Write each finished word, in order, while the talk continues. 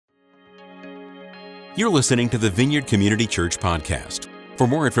You're listening to the Vineyard Community Church podcast. For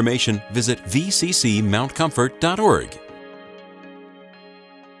more information, visit vccmountcomfort.org.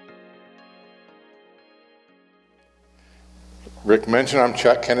 Rick mentioned I'm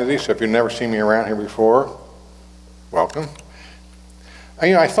Chuck Kennedy, so if you've never seen me around here before, welcome.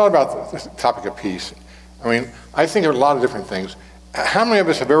 I thought about the topic of peace. I think of a lot of different things. How many of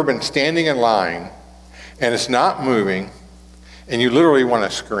us have ever been standing in line and it's not moving and you literally want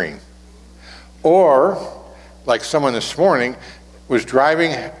to scream? Or, like someone this morning was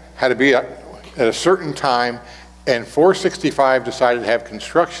driving, had to be at a certain time, and 465 decided to have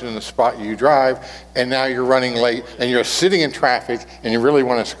construction in the spot you drive, and now you're running late, and you're sitting in traffic, and you really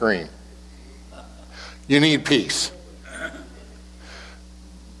want to scream. You need peace.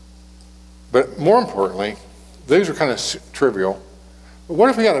 But more importantly, those are kind of trivial. But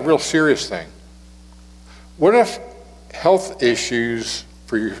what if we got a real serious thing? What if health issues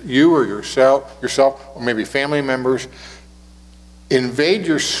for you or yourself, or maybe family members, invade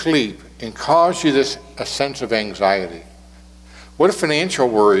your sleep and cause you a sense of anxiety? What if financial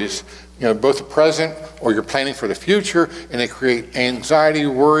worries, both the present or you're planning for the future, and they create anxiety,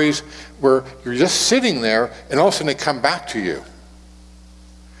 worries, where you're just sitting there and all of a sudden they come back to you.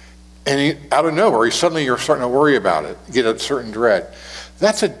 And out of nowhere, suddenly you're starting to worry about it, get a certain dread.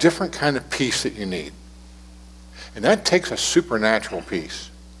 That's a different kind of peace that you need. And that takes a supernatural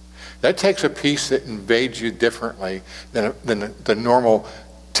peace. That takes a peace that invades you differently than the normal,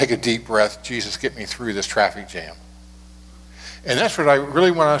 take a deep breath, Jesus, get me through this traffic jam. And that's what I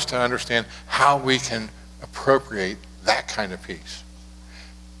really want us to understand, how we can appropriate that kind of peace.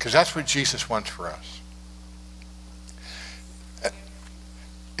 Because that's what Jesus wants for us.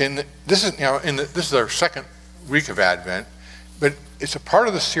 This is our second week of Advent, but it's a part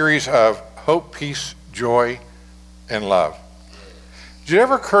of the series of hope, peace, joy, and love. Did it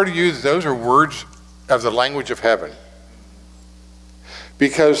ever occur to you that those are words of the language of heaven?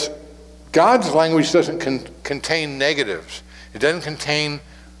 Because God's language doesn't contain negatives. It doesn't contain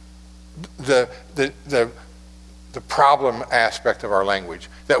the problem aspect of our language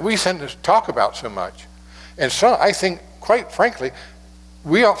that we tend to talk about so much. And so I think, quite frankly,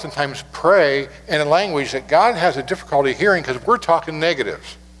 we oftentimes pray in a language that God has a difficulty hearing because we're talking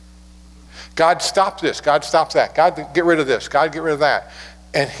negatives. God, stop this. God, stop that. God, get rid of this. God, get rid of that.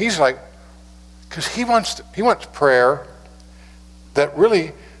 And he's like, because he wants prayer that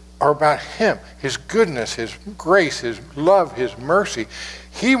really are about him, his goodness, his grace, his love, his mercy.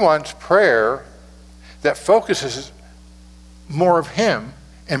 He wants prayer that focuses more of him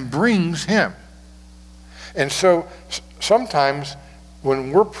and brings him. And so sometimes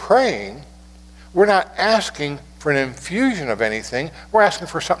when we're praying, we're not asking for an infusion of anything. We're asking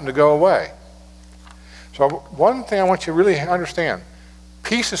for something to go away. So one thing I want you to really understand,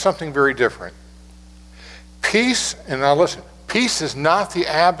 peace is something very different. Peace, and now listen, peace is not the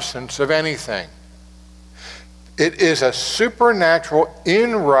absence of anything. It is a supernatural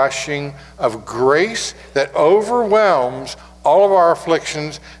inrushing of grace that overwhelms all of our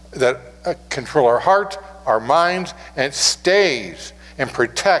afflictions, that control our hearts, our minds, and it stays and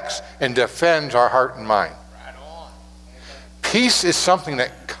protects and defends our heart and mind. Right on. Peace is something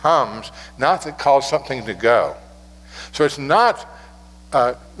that comes, not that calls something to go. So it's not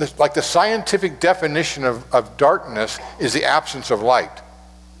like the scientific definition of darkness is the absence of light.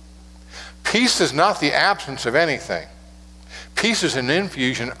 Peace is not the absence of anything. Peace is an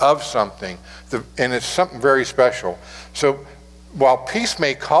infusion of something, and it's something very special. So while peace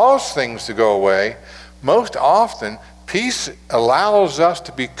may cause things to go away, most often peace allows us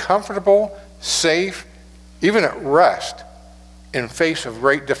to be comfortable, safe, even at rest in face of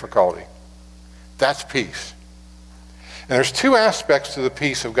great difficulty. That's peace. And there's two aspects to the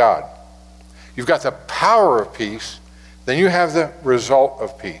peace of God. You've got the power of peace, then you have the result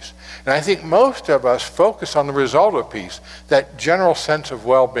of peace. And I think most of us focus on the result of peace, that general sense of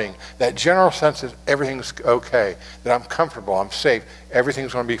well-being, that general sense that everything's okay, that I'm comfortable, I'm safe,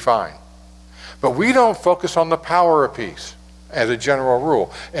 everything's going to be fine. But we don't focus on the power of peace as a general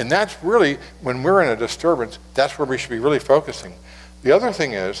rule. And that's really, when we're in a disturbance, that's where we should be really focusing. The other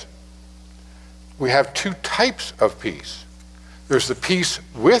thing is, we have two types of peace. There's the peace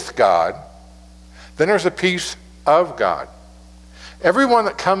with God, then there's the peace of God. Everyone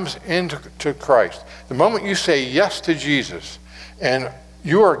that comes into Christ, the moment you say yes to Jesus, and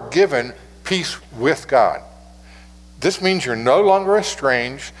you are given peace with God. This means you're no longer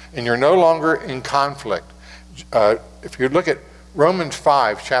estranged and you're no longer in conflict. If you look at Romans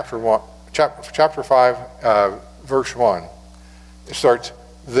 5, chapter 5, verse 1, it starts,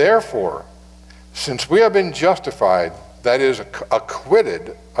 "Therefore, since we have been justified that is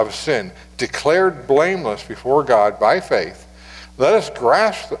acquitted of sin, declared blameless before God by faith, let us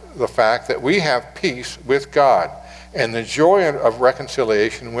grasp the fact that we have peace with God and the joy of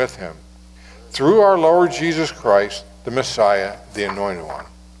reconciliation with him through our Lord Jesus Christ, the Messiah, the Anointed One.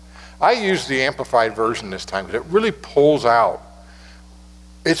 I use the Amplified Version this time because it really pulls out.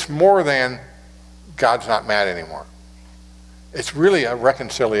 It's more than God's not mad anymore. It's really a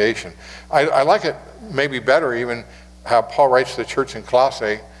reconciliation. I like it maybe better even how Paul writes to the church in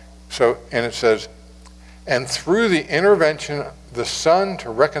Colossae. And it says, and through the intervention of the Son to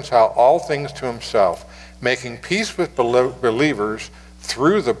reconcile all things to himself, making peace with believers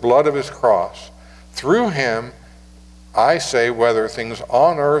through the blood of his cross. Through him, I say, whether things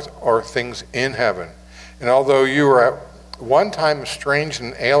on earth or things in heaven. And although you were at one time estranged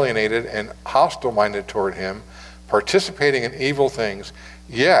and alienated and hostile-minded toward him, participating in evil things,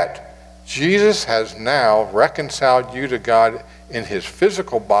 yet Jesus has now reconciled you to God in his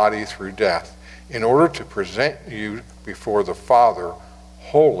physical body through death, in order to present you before the Father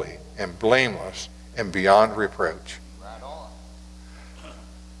holy and blameless and beyond reproach. Right on.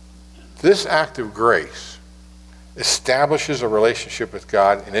 This act of grace establishes a relationship with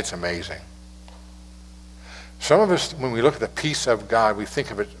God, and it's amazing. Some of us, when we look at the peace of God, we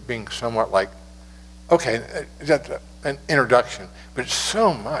think of it being somewhat like, okay, that's an introduction, but it's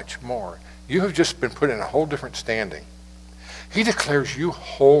so much more. You have just been put in a whole different standing. He declares you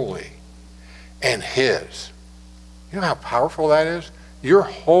holy and his. You know how powerful that is? You're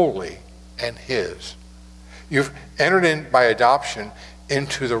holy and his. You've entered in by adoption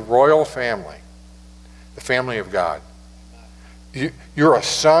into the royal family, the family of God. You're a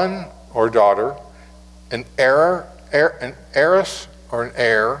son or daughter, an heiress or an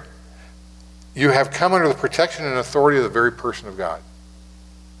heir. You have come under the protection and authority of the very person of God.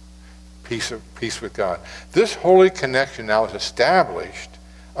 Peace with God. This holy connection now is established,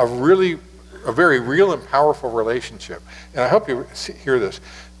 a very real and powerful relationship. And I hope you hear this.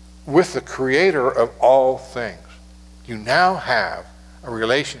 With the creator of all things. You now have a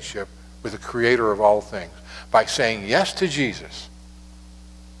relationship with the creator of all things by saying yes to Jesus.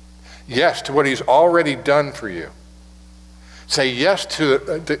 Yes to what he's already done for you. Say yes to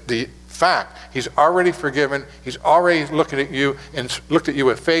the fact he's already forgiven. He's already looking at you and looked at you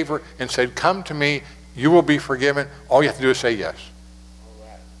with favor and said, come to me, you will be forgiven. All you have to do is say yes. All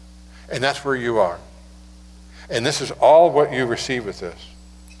right. And that's where you are. And this is all what you receive with this.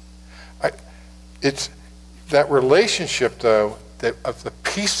 It's that relationship, though, that of the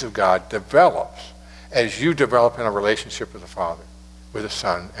peace of God develops as you develop in a relationship with the Father, with the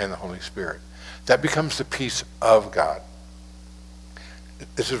Son, and the Holy Spirit. That becomes the peace of God.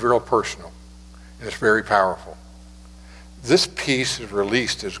 This is real personal, and it's very powerful. This peace is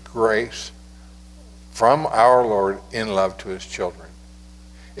released as grace from our Lord in love to his children.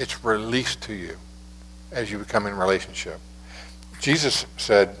 It's released to you as you become in relationship. Jesus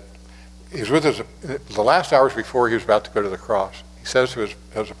said, he was with us the last hours before he was about to go to the cross. He says to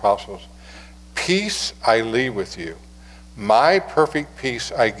his apostles, peace I leave with you. My perfect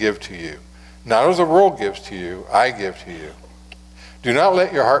peace I give to you. Not as the world gives to you, I give to you. Do not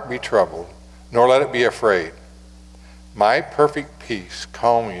let your heart be troubled, nor let it be afraid. My perfect peace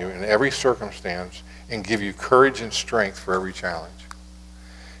calm you in every circumstance and give you courage and strength for every challenge.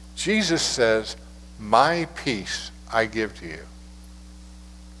 Jesus says, my peace I give to you.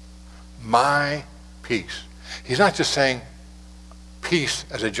 My peace. He's not just saying peace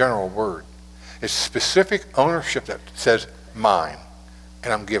as a general word. It's specific ownership that says mine,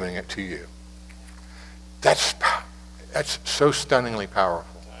 and I'm giving it to you. That's so stunningly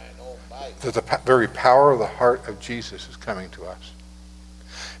powerful. That the very power of the heart of Jesus is coming to us.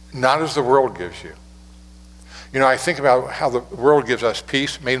 Not as the world gives you. You know, I think about how the world gives us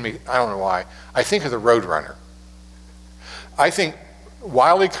peace. I don't know why. I think of the Roadrunner. I think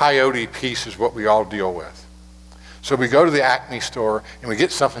Wile E. Coyote peace is what we all deal with. So we go to the Acme store and we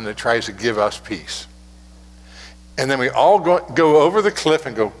get something that tries to give us peace. And then we all go over the cliff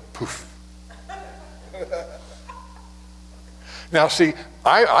and go poof. Now see,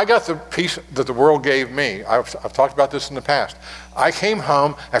 I got the peace that the world gave me. I've talked about this in the past. I came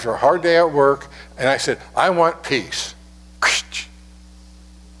home after a hard day at work and I said, I want peace.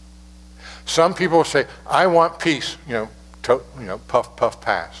 Some people say, I want peace, puff, puff,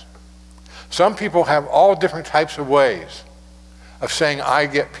 pass. Some people have all different types of ways of saying, I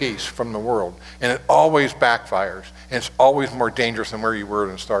get peace from the world. And it always backfires. And it's always more dangerous than where you were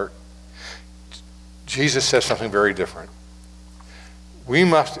to start. Jesus says something very different. We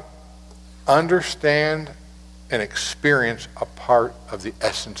must understand and experience a part of the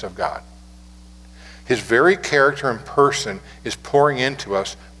essence of God. His very character and person is pouring into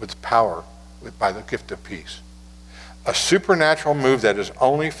us with power by the gift of peace. A supernatural move that is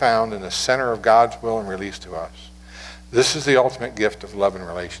only found in the center of God's will and released to us. This is the ultimate gift of love and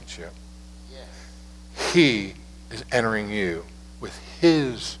relationship. Yes. He is entering you with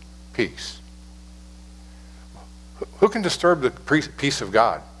his peace. Who can disturb the peace of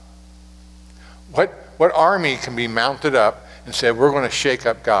God? What army can be mounted up and say, we're going to shake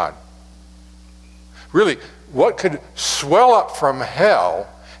up God? Really, what could swell up from hell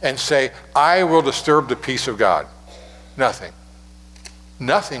and say, I will disturb the peace of God? Nothing.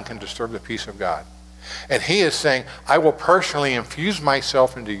 Nothing can disturb the peace of God. And he is saying, I will personally infuse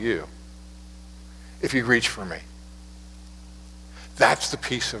myself into you if you reach for me. That's the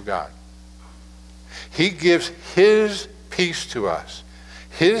peace of God. He gives his peace to us,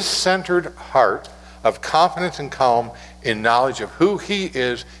 his centered heart of confidence and calm in knowledge of who he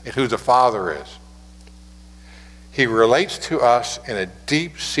is and who the Father is. He relates to us in a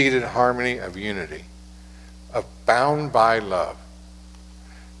deep-seated harmony of unity, of bound by love.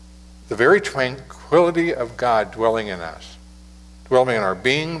 The very tranquility of God dwelling in us, dwelling in our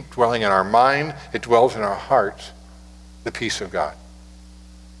being, dwelling in our mind, it dwells in our hearts, the peace of God.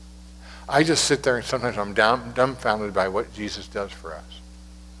 I just sit there and sometimes I'm dumbfounded by what Jesus does for us.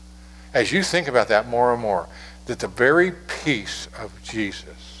 As you think about that more and more, that the very peace of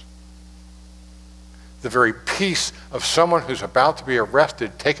Jesus, the very peace of someone who's about to be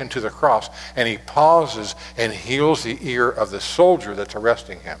arrested, taken to the cross, and he pauses and heals the ear of the soldier that's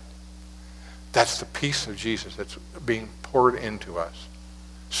arresting him. That's the peace of Jesus that's being poured into us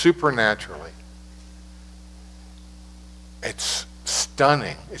supernaturally. It's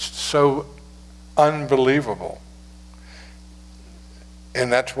stunning. It's so unbelievable.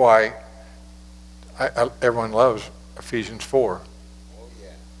 And that's why everyone loves Ephesians 4. Oh, yeah.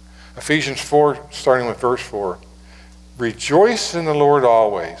 Ephesians 4, starting with verse 4. Rejoice in the Lord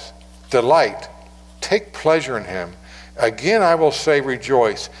always. Delight. Take pleasure in him. Again, I will say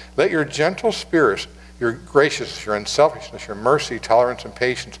rejoice. Let your gentle spirits, your graciousness, your unselfishness, your mercy, tolerance, and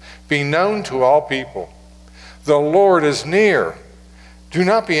patience be known to all people. The Lord is near. Do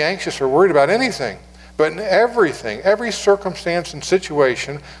not be anxious or worried about anything, but in everything, every circumstance and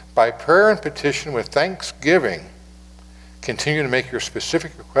situation, by prayer and petition with thanksgiving, continue to make your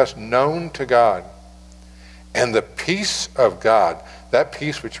specific requests known to God. And the peace of God, that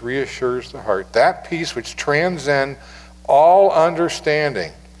peace which reassures the heart, that peace which transcends all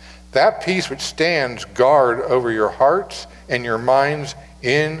understanding, that peace which stands guard over your hearts and your minds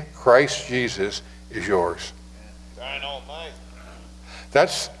in Christ Jesus is yours.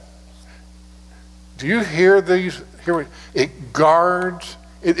 Do you hear these? It guards,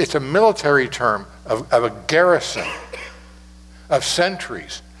 it's a military term of a garrison, of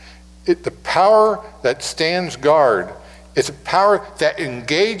sentries. The power that stands guard, it's a power that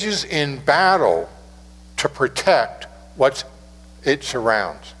engages in battle to protect what it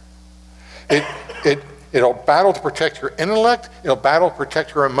surrounds. It'll battle to protect your intellect, it'll battle to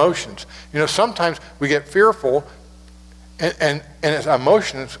protect your emotions. You know, sometimes we get fearful and as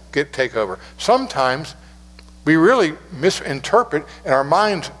emotions take over. Sometimes we really misinterpret in our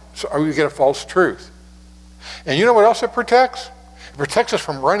minds, so we get a false truth. And you know what else it protects? It protects us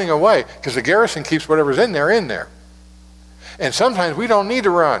from running away, because the garrison keeps whatever's in there in there. And sometimes we don't need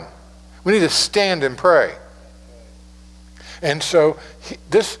to run. We need to stand and pray. And so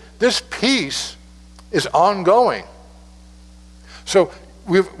this peace is ongoing. So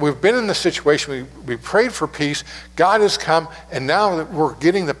we've been in this situation, we prayed for peace, God has come, and now that we're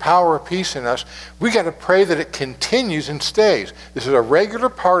getting the power of peace in us, we got to pray that it continues and stays. This is a regular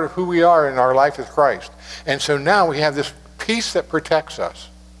part of who we are in our life with Christ. And so now we have this peace that protects us.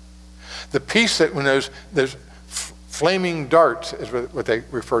 The peace that when those flaming darts is what they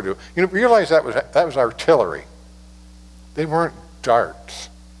refer to. You know, realize that was artillery. They weren't darts.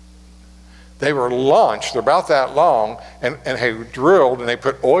 They were launched, they're about that long, and they drilled and they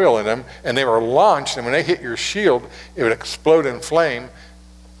put oil in them, and they were launched, and when they hit your shield, it would explode in flame.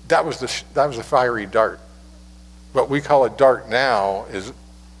 That was the fiery dart. What we call a dart now is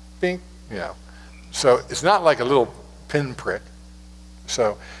bing, you know. So it's not like a little pinprick.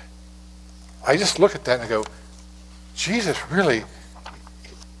 So I just look at that and I go, Jesus really,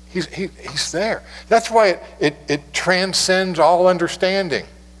 he's there. That's why it transcends all understanding.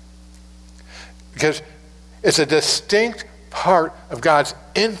 Because it's a distinct part of God's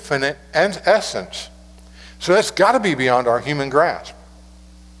infinite essence. So that's got to be beyond our human grasp.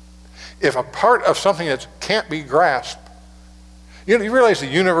 If a part of something that can't be grasped, you realize the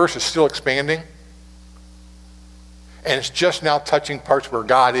universe is still expanding? And it's just now touching parts where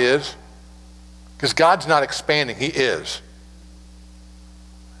God is? Because God's not expanding, he is.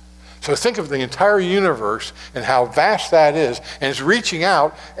 So think of the entire universe and how vast that is, and it's reaching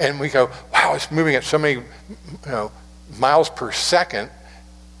out, and we go, wow, it's moving at so many miles per second,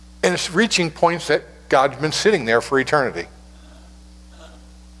 and it's reaching points that God's been sitting there for eternity.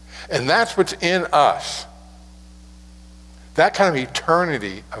 And that's what's in us. That kind of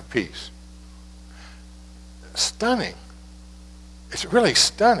eternity of peace. Stunning. It's really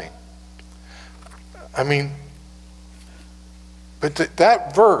stunning. I mean, but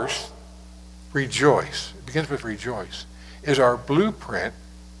that verse, rejoice, it begins with rejoice, is our blueprint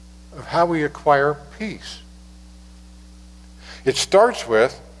of how we acquire peace. It starts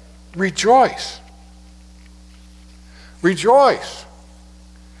with rejoice. Rejoice.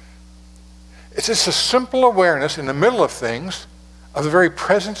 It's just a simple awareness in the middle of things of the very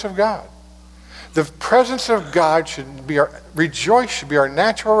presence of God. The presence of God should be rejoice should be our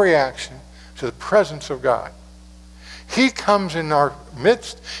natural reaction to the presence of God. He comes in our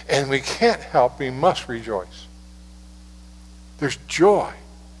midst, and we can't help, we must rejoice. There's joy,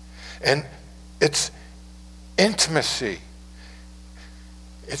 and it's intimacy.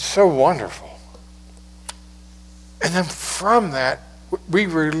 It's so wonderful. And then from that, we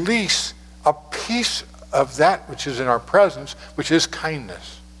release a piece of that which is in our presence, which is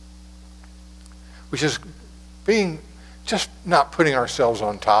kindness, which is being, just not putting ourselves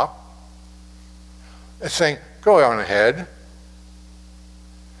on top. It's saying, go on ahead.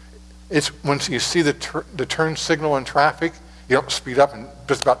 It's when you see the turn signal in traffic, you don't speed up and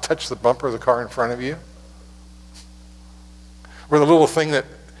just about touch the bumper of the car in front of you. Or the little thing that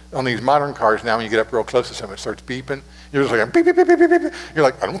on these modern cars now, when you get up real close to something, it starts beeping. You're just like, beep, beep, beep, beep, beep, beep. You're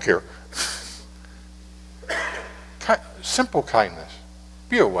like, I don't care. Simple kindness.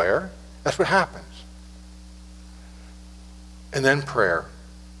 Be aware. That's what happens. And then prayer.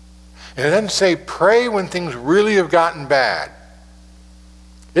 And it doesn't say pray when things really have gotten bad.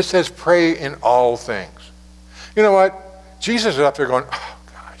 It says pray in all things. You know what? Jesus is up there going, oh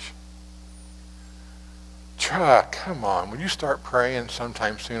gosh. Chuck, come on. Will you start praying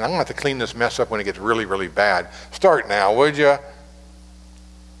sometime soon? I'm going to have to clean this mess up when it gets really, really bad. Start now, would you?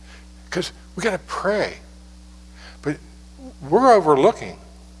 Because we got to pray. But we're overlooking.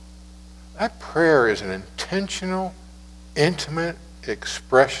 That prayer is an intentional, intimate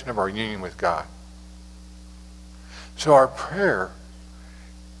expression of our union with God. So our prayer,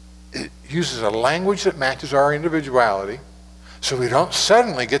 it uses a language that matches our individuality, so we don't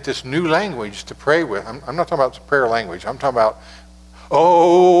suddenly get this new language to pray with. I'm not talking about the prayer language. I'm talking about,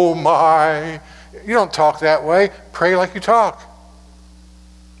 oh my. You don't talk that way. Pray like you talk.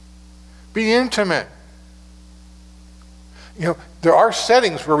 Be intimate. You know, there are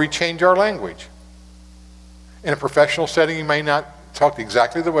settings where we change our language. In a professional setting, you may not talk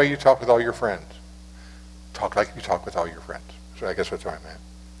exactly the way you talk with all your friends. Talk like you talk with all your friends. So I guess that's what I meant.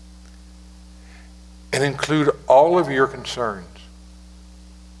 And include all of your concerns.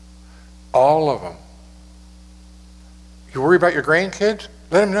 All of them. You worry about your grandkids?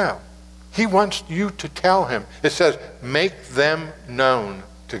 Let him know. He wants you to tell him. It says, make them known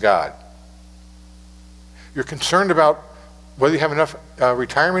to God. You're concerned about whether you have enough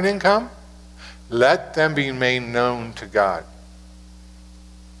retirement income? Let them be made known to God.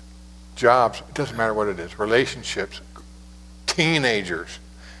 Jobs, it doesn't matter what it is. Relationships, teenagers.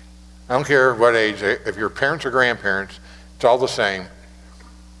 I don't care what age, if your parents or grandparents, it's all the same.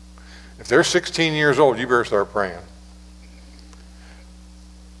 If they're 16 years old, you better start praying.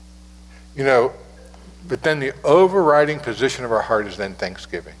 You know, but then the overriding position of our heart is then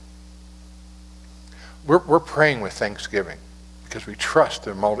thanksgiving. We're praying with thanksgiving because we trust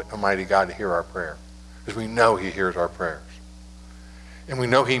the Almighty God to hear our prayer, because we know he hears our prayers. And we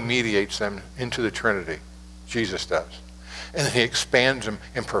know he mediates them into the Trinity. Jesus does. And then he expands them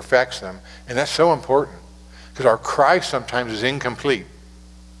and perfects them. And that's so important because our cry sometimes is incomplete.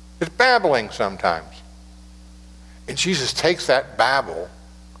 It's babbling sometimes. And Jesus takes that babble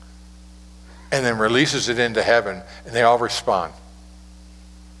and then releases it into heaven, and they all respond.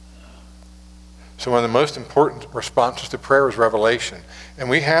 So one of the most important responses to prayer is revelation. And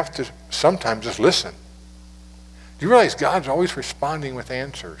we have to sometimes just listen. Do you realize God's always responding with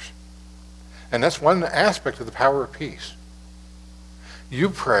answers? And that's one aspect of the power of peace. You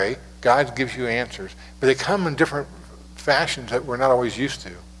pray, God gives you answers, but they come in different fashions that we're not always used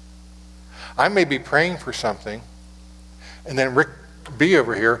to. I may be praying for something, and then Rick B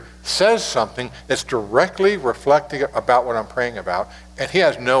over here says something that's directly reflecting about what I'm praying about, and he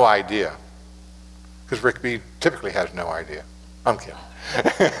has no idea. Because Rick B typically has no idea. I'm kidding.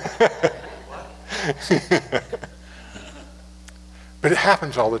 But it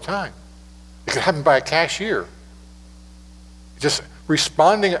happens all the time. It could happen by a cashier. Just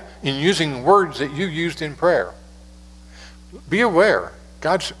responding and using words that you used in prayer. Be aware,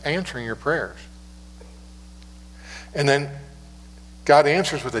 God's answering your prayers. And then God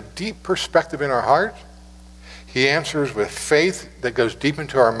answers with a deep perspective in our hearts. He answers with faith that goes deep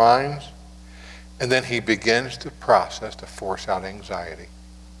into our minds. And then he begins the process to force out anxiety.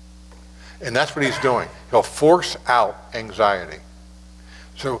 And that's what he's doing. He'll force out anxiety.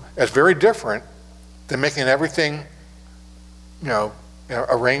 So it's very different than making everything,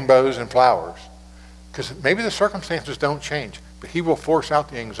 rainbows and flowers. Because maybe the circumstances don't change, but he will force out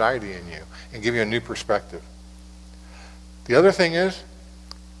the anxiety in you and give you a new perspective. The other thing is,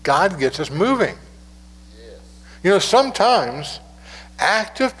 God gets us moving. Yes. Sometimes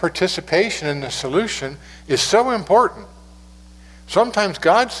active participation in the solution is so important. Sometimes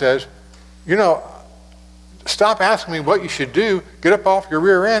God says, stop asking me what you should do, get up off your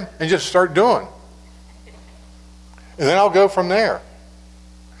rear end and just start doing. And then I'll go from there.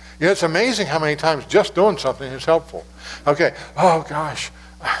 It's amazing how many times just doing something is helpful. Okay, oh gosh,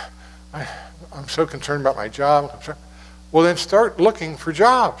 I'm so concerned about my job. Well, then start looking for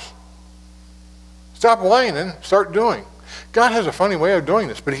jobs. Stop whining, start doing. God has a funny way of doing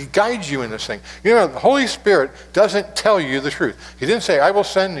this, but he guides you in this thing. The Holy Spirit doesn't tell you the truth. He didn't say, I will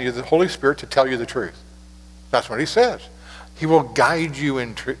send you the Holy Spirit to tell you the truth. That's what he says. He will guide you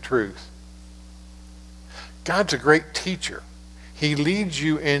in truth. God's a great teacher. He leads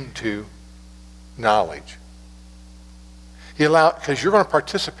you into knowledge. Because you're going to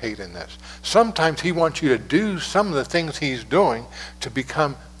participate in this. Sometimes he wants you to do some of the things he's doing to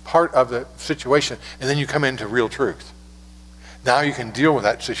become part of the situation, and then you come into real truth. Now you can deal with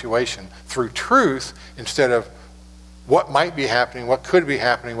that situation through truth instead of what might be happening, what could be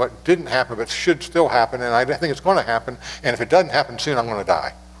happening, what didn't happen but should still happen, and I think it's going to happen, and if it doesn't happen soon, I'm going to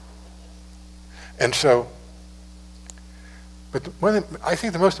die. And so, I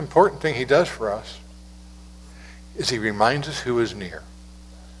think the most important thing he does for us is he reminds us who is near.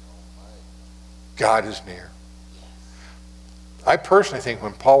 God is near. I personally think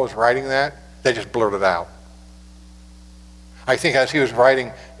when Paul was writing that, they just blurted out. I think as he was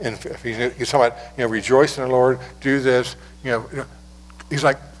writing, and he's talking about, rejoice in the Lord, do this, he's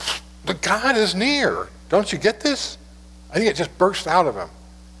like, but God is near. Don't you get this? I think it just burst out of him.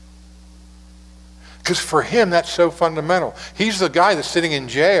 Because for him, that's so fundamental. He's the guy that's sitting in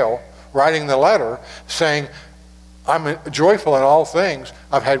jail writing the letter saying, I'm joyful in all things.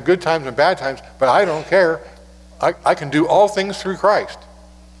 I've had good times and bad times, but I don't care. I can do all things through Christ.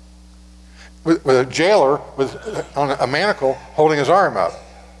 With a jailer on a manacle holding his arm up.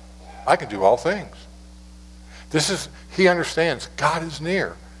 I can do all things. He understands God is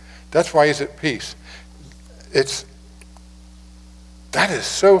near. That's why he's at peace. That is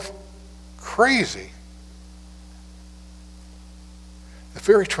so crazy. The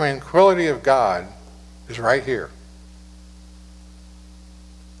very tranquility of God is right here.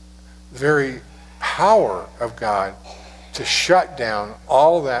 The very power of God to shut down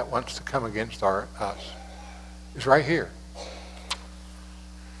all that wants to come against us is right here.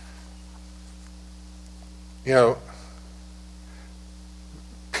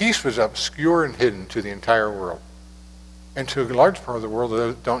 Peace was obscure and hidden to the entire world. And to a large part of the world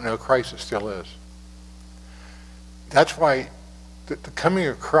that don't know Christ, it still is. That's why the coming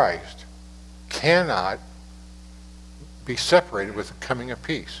of Christ cannot be separated with the coming of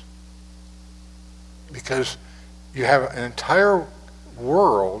peace. Because you have an entire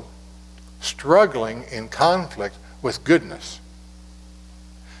world struggling in conflict with goodness.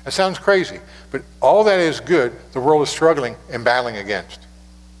 That sounds crazy, but all that is good, the world is struggling and battling against.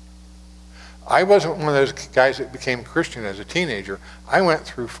 I wasn't one of those guys that became Christian as a teenager. I went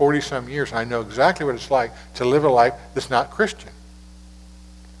through 40-some years, and I know exactly what it's like to live a life that's not Christian.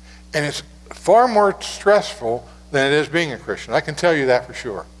 And it's far more stressful than it is being a Christian. I can tell you that for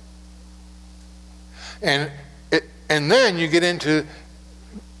sure. And then you get into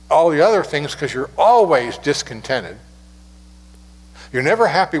all the other things because you're always discontented. You're never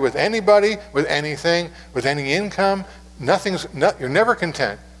happy with anybody, with anything, with any income. You're never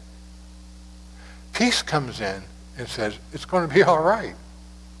content. Peace comes in and says, it's going to be all right.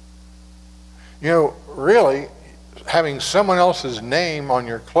 Really, having someone else's name on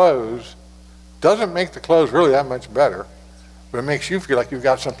your clothes doesn't make the clothes really that much better, but it makes you feel like you've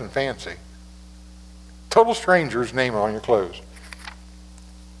got something fancy. Total stranger's name on your clothes.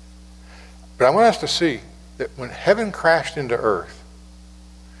 But I want us to see that when heaven crashed into earth,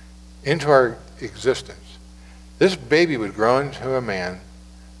 into our existence, this baby would grow into a man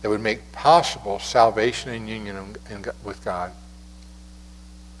that would make possible salvation and union with God.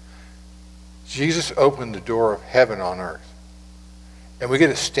 Jesus opened the door of heaven on earth. And we get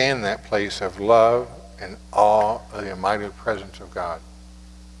to stand in that place of love and awe of the almighty presence of God.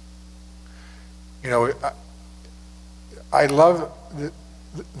 You know, I love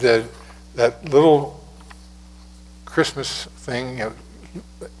that little Christmas thing, you know,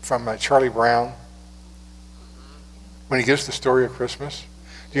 from Charlie Brown, when he gives the story of Christmas.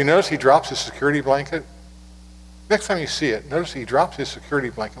 Do you notice he drops his security blanket? Next time you see it, notice he drops his security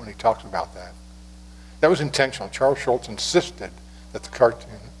blanket when he talks about that. That was intentional. Charles Schulz insisted that the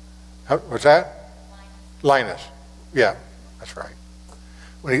cartoon, what's that? Linus. Yeah, that's right.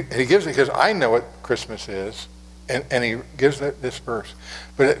 When he gives it, because I know what Christmas is, and he gives this verse.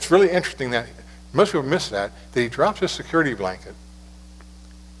 But it's really interesting that most people miss that he drops his security blanket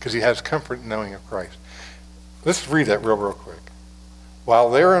because he has comfort in knowing of Christ. Let's read that real quick. While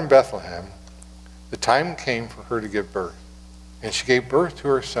they were in Bethlehem, the time came for her to give birth. And she gave birth to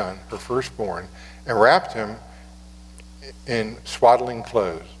her son, her firstborn, and wrapped him in swaddling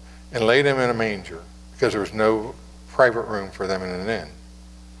clothes, and laid him in a manger, because there was no private room for them in an inn.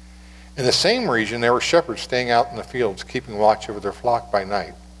 In the same region, there were shepherds staying out in the fields, keeping watch over their flock by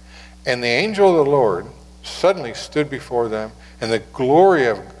night. And the angel of the Lord suddenly stood before them, and the glory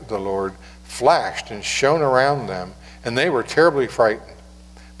of the Lord flashed and shone around them, and they were terribly frightened.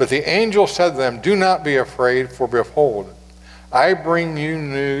 But the angel said to them, "Do not be afraid, for behold, I bring you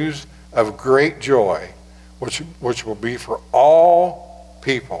news of great joy, which will be for all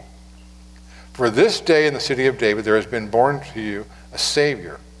people. For this day in the city of David there has been born to you a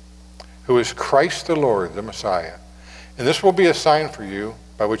Savior, who is Christ the Lord, the Messiah. And this will be a sign for you,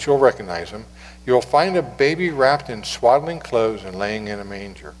 by which you'll recognize him. You will find a baby wrapped in swaddling clothes and laying in a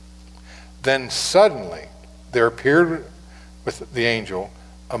manger." Then suddenly there appeared with the angel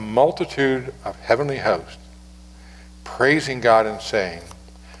a multitude of heavenly hosts, praising God and saying,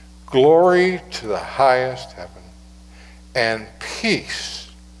 "Glory to the highest heaven, and peace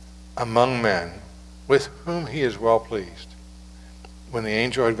among men with whom he is well pleased." When the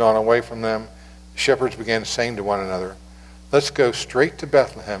angel had gone away from them, the shepherds began saying to one another, "Let's go straight to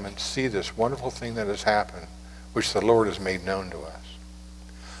Bethlehem and see this wonderful thing that has happened, which the Lord has made known to us."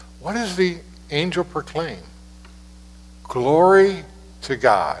 What does the angel proclaim? Glory to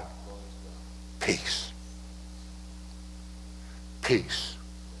God. Peace. Peace.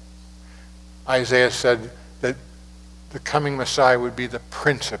 Isaiah said that the coming Messiah would be the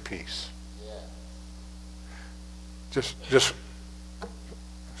Prince of Peace. Just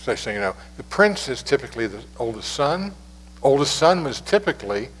so you know, the prince is typically the oldest son. Oldest son was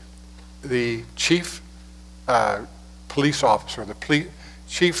typically the chief police officer, the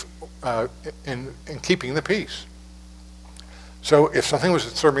chief in keeping the peace. So if something was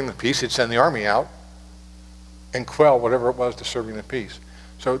disturbing the peace, he'd send the army out and quell whatever it was disturbing the peace.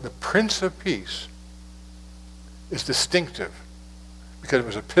 So the Prince of Peace is distinctive because it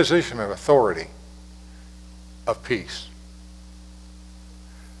was a position of authority of peace.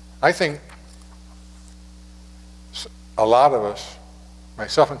 I think a lot of us,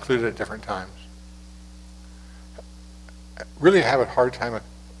 myself included at different times, really have a hard time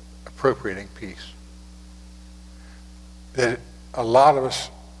appropriating peace. That a lot of us,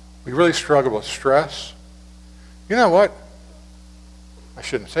 we really struggle with stress. You know what? I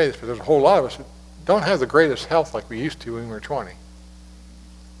shouldn't say this, but there's a whole lot of us that don't have the greatest health like we used to when we were 20.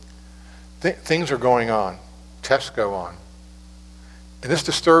 Things are going on. Tests go on. And this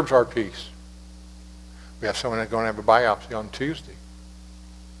disturbs our peace. We have someone that's going to have a biopsy on Tuesday.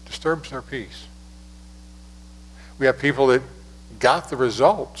 Disturbs their peace. We have people that got the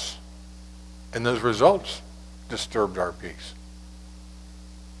results, and those results disturbed our peace.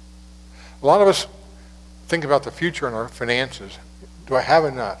 A lot of us think about the future and our finances. Do I have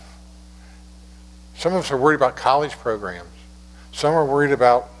enough? Some of us are worried about college programs. Some are worried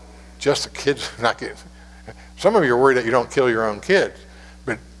about just the kids not getting. Some of you are worried that you don't kill your own kids.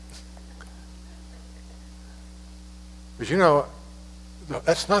 But you know,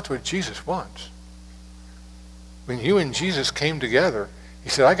 that's not what Jesus wants. When you and Jesus came together, he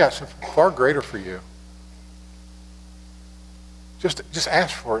said, "I got something far greater for you. Just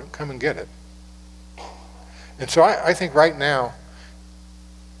ask for it and come and get it." And so I think right now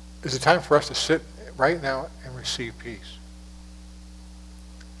is the time for us to sit right now and receive peace.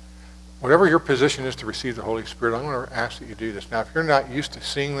 Whatever your position is to receive the Holy Spirit, I'm going to ask that you do this. Now, if you're not used to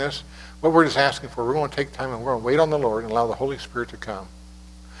seeing this, what we're just asking for, we're going to take time and we're going to wait on the Lord and allow the Holy Spirit to come.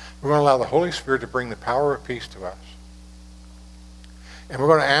 We're going to allow the Holy Spirit to bring the power of peace to us. And we're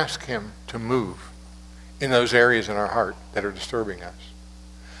going to ask him to move in those areas in our heart that are disturbing us.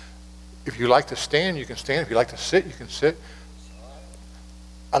 If you like to stand, you can stand. If you like to sit, you can sit.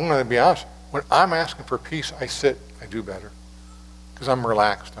 I'm going to be honest. When I'm asking for peace, I sit, I do better. Because I'm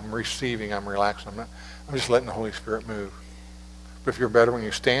relaxed, I'm receiving, I'm relaxed. I'm just letting the Holy Spirit move. But if you're better when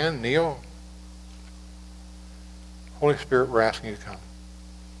you stand, kneel, Holy Spirit, we're asking you to come.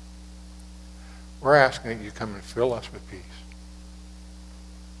 We're asking that you come and fill us with peace.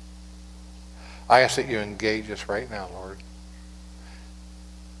 I ask that you engage us right now, Lord.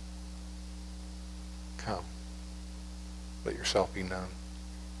 Come. Let yourself be known.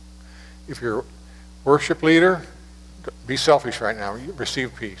 If you're a worship leader, be selfish right now.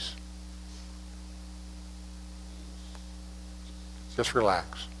 Receive peace. Just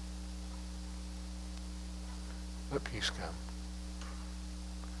relax. Let peace come.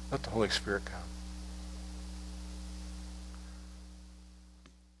 Let the Holy Spirit come.